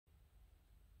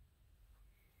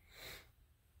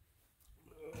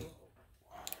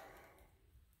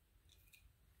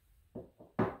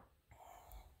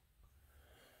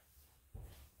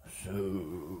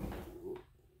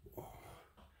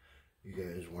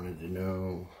wanted to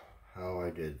know how I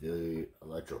did the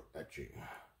electro etching.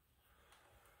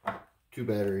 2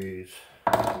 batteries.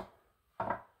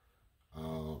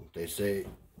 They say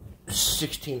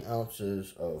 16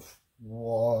 ounces of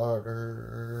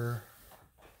water.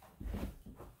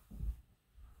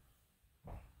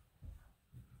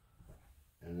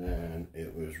 And then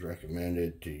it was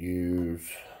recommended to use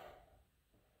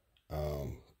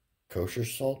kosher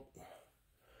salt.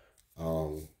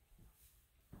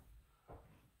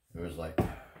 It was like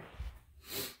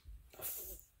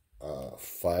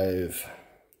 5,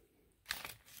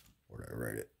 where did I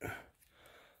write it?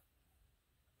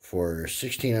 For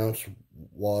 16 ounce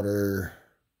water,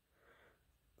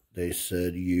 they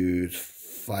said use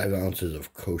 5 ounces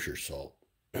of kosher salt.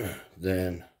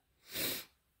 Then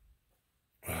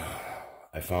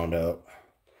I found out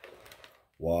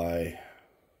why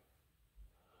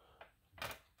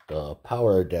the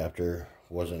power adapter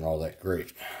wasn't all that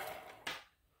great.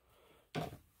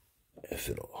 If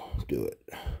it'll do it.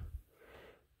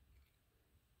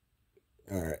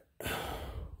 Alright.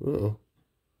 Uh-oh.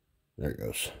 There it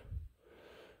goes.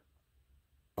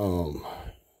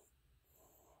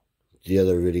 The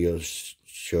other videos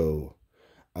show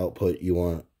output. You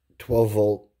want 12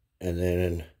 volt, and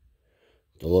then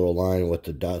the little line with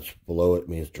the dots below it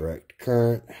means direct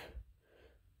current.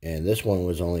 And this one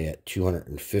was only at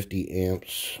 250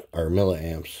 amps or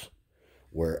milliamps,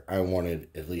 where I wanted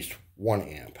at least 1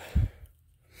 amp.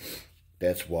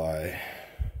 That's why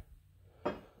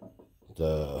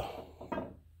the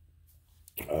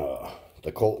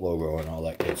Colt logo and all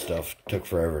that good stuff took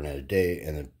forever and a day,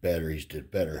 and the batteries did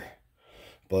better.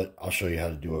 But I'll show you how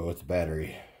to do it with the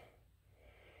battery.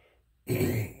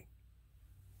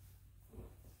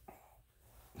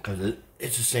 Because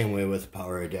it's the same way with the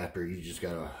power adapter. You just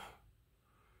gotta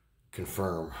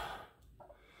confirm.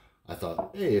 I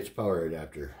thought, hey, it's a power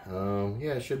adapter.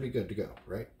 Yeah, it should be good to go,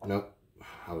 right? Nope,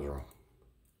 I was wrong.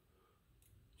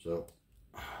 So,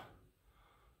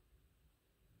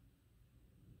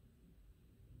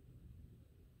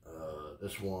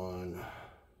 this one,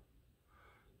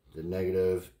 the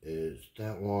negative is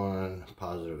that one,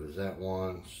 positive is that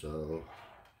one, so,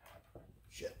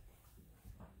 shit.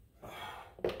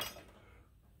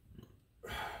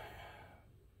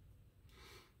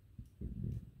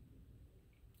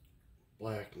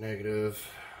 Black negative,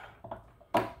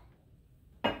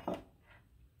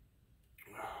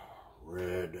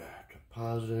 red to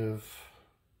positive,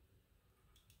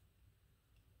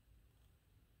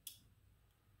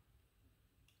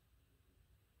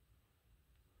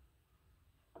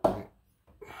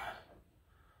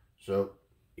 so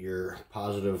your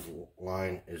positive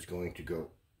line is going to go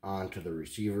onto the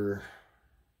receiver.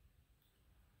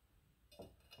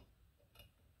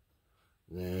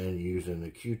 Then using the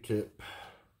Q-tip,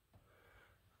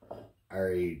 I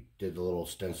already did the little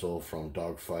stencil from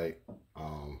Dogfight.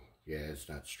 Yeah, it's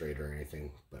not straight or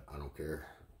anything, but I don't care.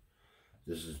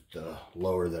 This is the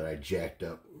lower that I jacked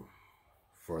up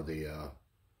for the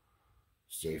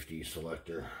safety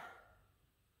selector.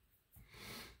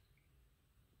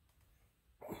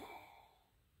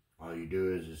 All you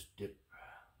do is just dip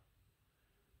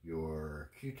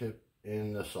your Q-tip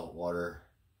in the salt water.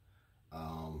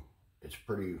 It's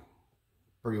pretty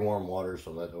warm water,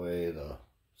 so that way the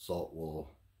salt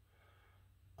will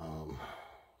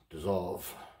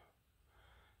dissolve.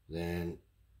 Then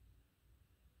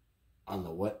on the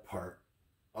wet part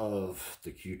of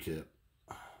the Q-tip,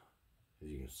 as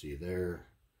you can see there,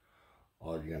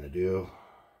 all you're going to do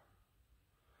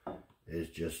is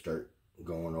just start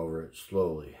going over it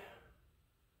slowly.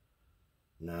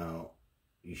 Now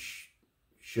you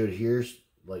should hear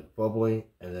like bubbling,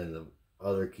 and then the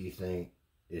other key thing,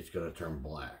 it's going to turn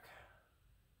black.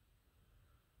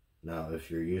 Now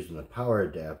if you're using a power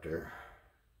adapter,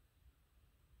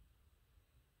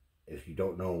 if you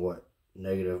don't know what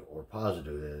negative or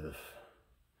positive is,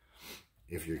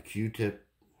 if your Q-tip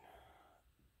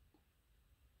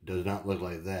does not look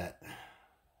like that,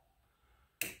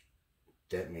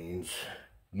 that means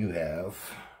you have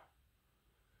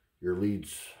your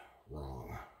leads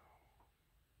wrong.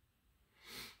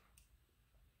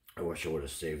 I wish I would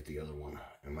have saved the other one,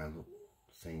 and my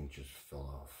thing just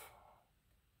fell off.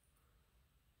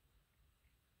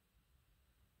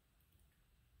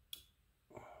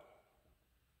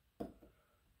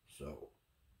 So,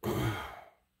 I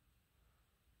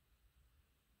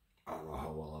don't know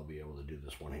how well I'll be able to do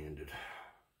this one-handed.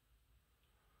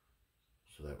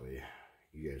 So that way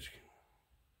you guys can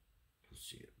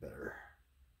see it better.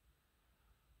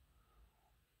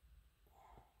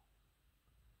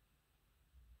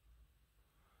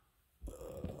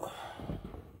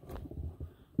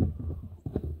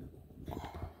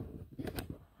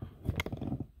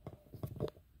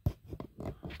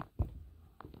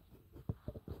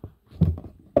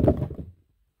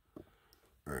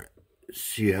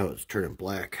 See how it's turning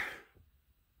black?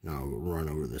 Now we'll run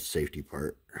over the safety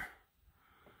part.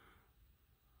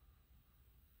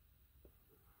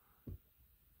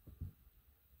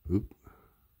 Oop.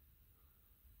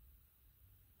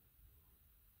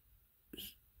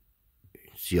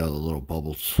 See all the little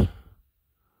bubbles?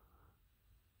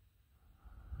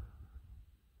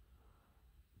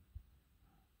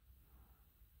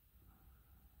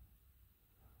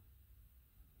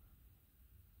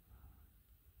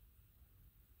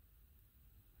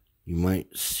 You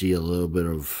might see a little bit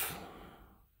of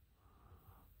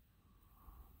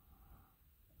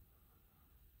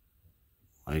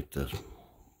like the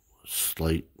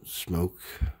slight smoke,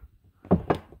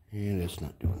 and it's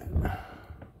not doing it.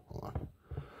 Hold on.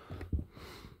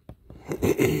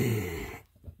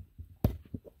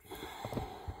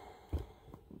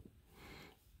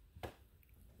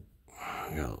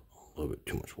 I got a little bit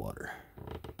too much water.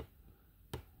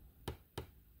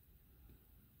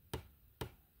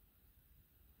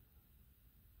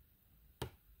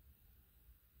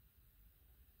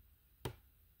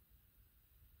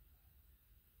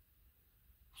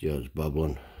 See how it's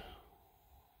bubbling?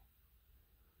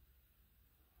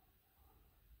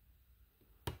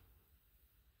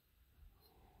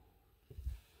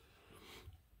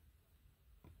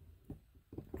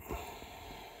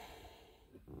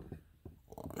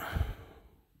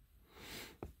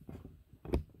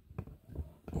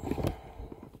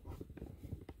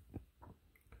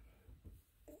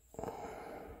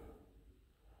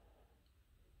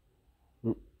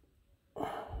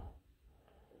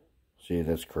 See,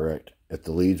 that's correct. If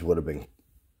the leads would have been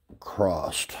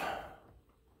crossed,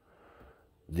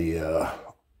 the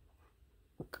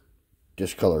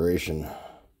discoloration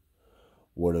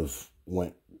would have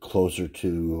went closer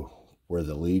to where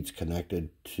the leads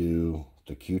connected to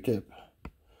the Q-tip.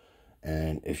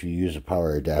 And if you use a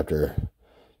power adapter,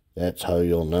 that's how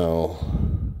you'll know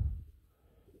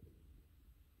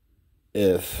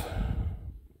if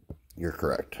you're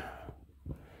correct.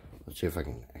 Let's see if I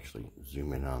can actually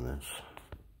zoom in on this.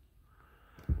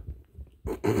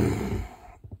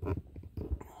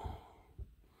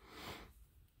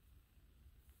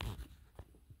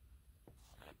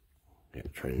 Yeah,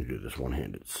 trying to do this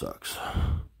one-handed sucks.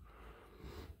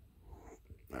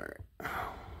 Alright.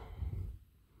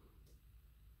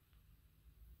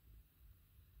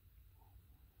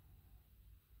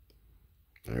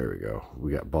 There we go.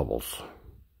 We got bubbles.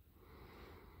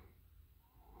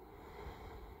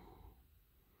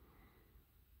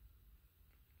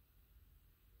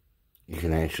 You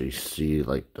can actually see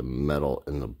like the metal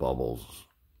in the bubbles,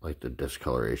 like the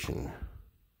discoloration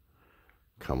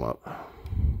come up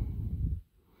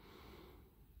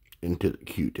into the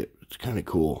Q-tip. It's kind of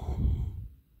cool.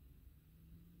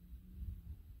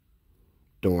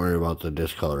 Don't worry about the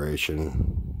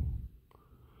discoloration,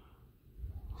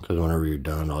 because whenever you're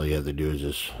done, all you have to do is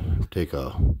just take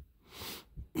a,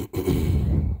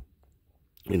 you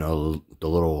know, the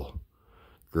little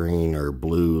green or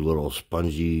blue little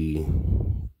spongy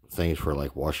things for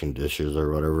like washing dishes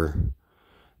or whatever,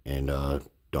 and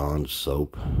Dawn's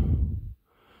soap,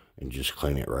 and just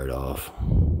clean it right off.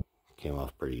 Came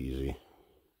off pretty easy.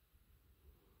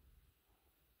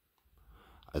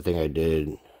 I think I did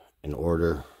an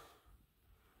order.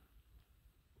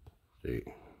 See,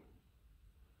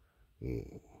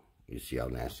 you see how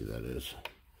nasty that is,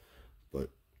 but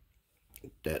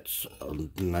that's a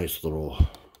nice little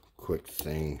quick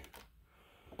thing.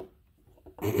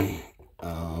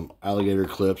 Alligator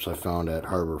clips I found at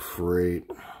Harbor Freight,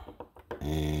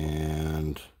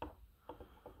 and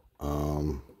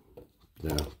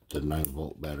the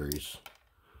 9-volt batteries.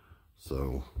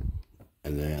 So,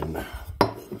 and then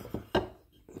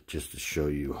just to show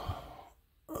you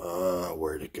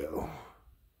where'd it go.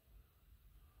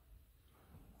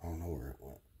 I don't know where it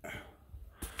went,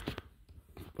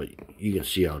 but you can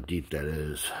see how deep that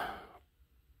is.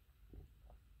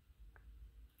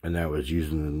 And that was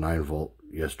using the 9-volt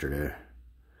yesterday,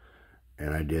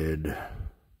 and I did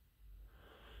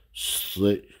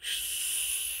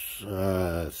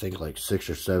I think like 6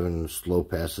 or 7 slow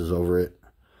passes over it,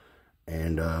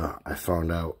 and I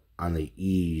found out on the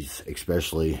E's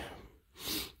especially,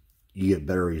 you get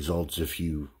better results if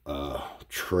you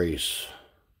trace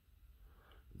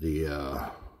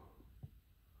the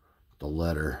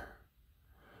letter,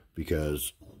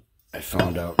 because I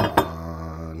found out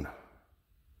on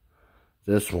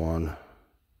this one,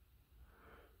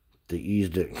 the E's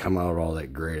didn't come out all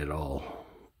that great at all.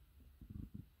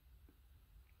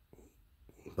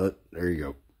 But there you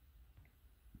go.